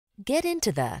Get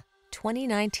into the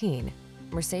 2019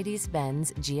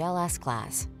 Mercedes-Benz GLS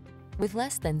class. With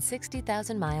less than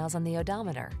 60,000 miles on the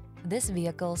odometer, this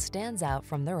vehicle stands out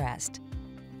from the rest.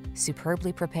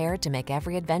 Superbly prepared to make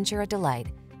every adventure a delight,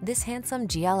 this handsome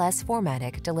GLS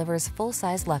 4MATIC delivers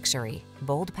full-size luxury,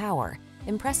 bold power,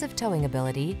 impressive towing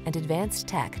ability, and advanced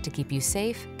tech to keep you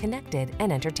safe, connected,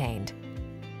 and entertained.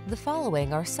 The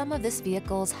following are some of this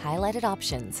vehicle's highlighted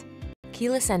options: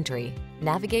 keyless entry,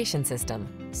 navigation system,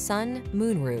 sun,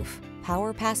 moonroof,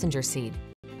 power passenger seat,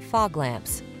 fog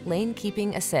lamps, lane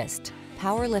keeping assist,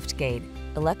 power liftgate,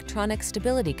 electronic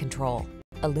stability control,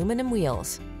 aluminum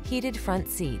wheels, heated front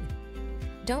seat.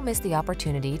 Don't miss the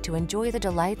opportunity to enjoy the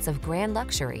delights of grand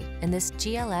luxury in this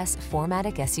GLS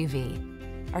 4MATIC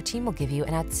SUV. Our team will give you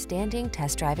an outstanding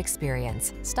test drive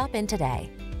experience. Stop in today.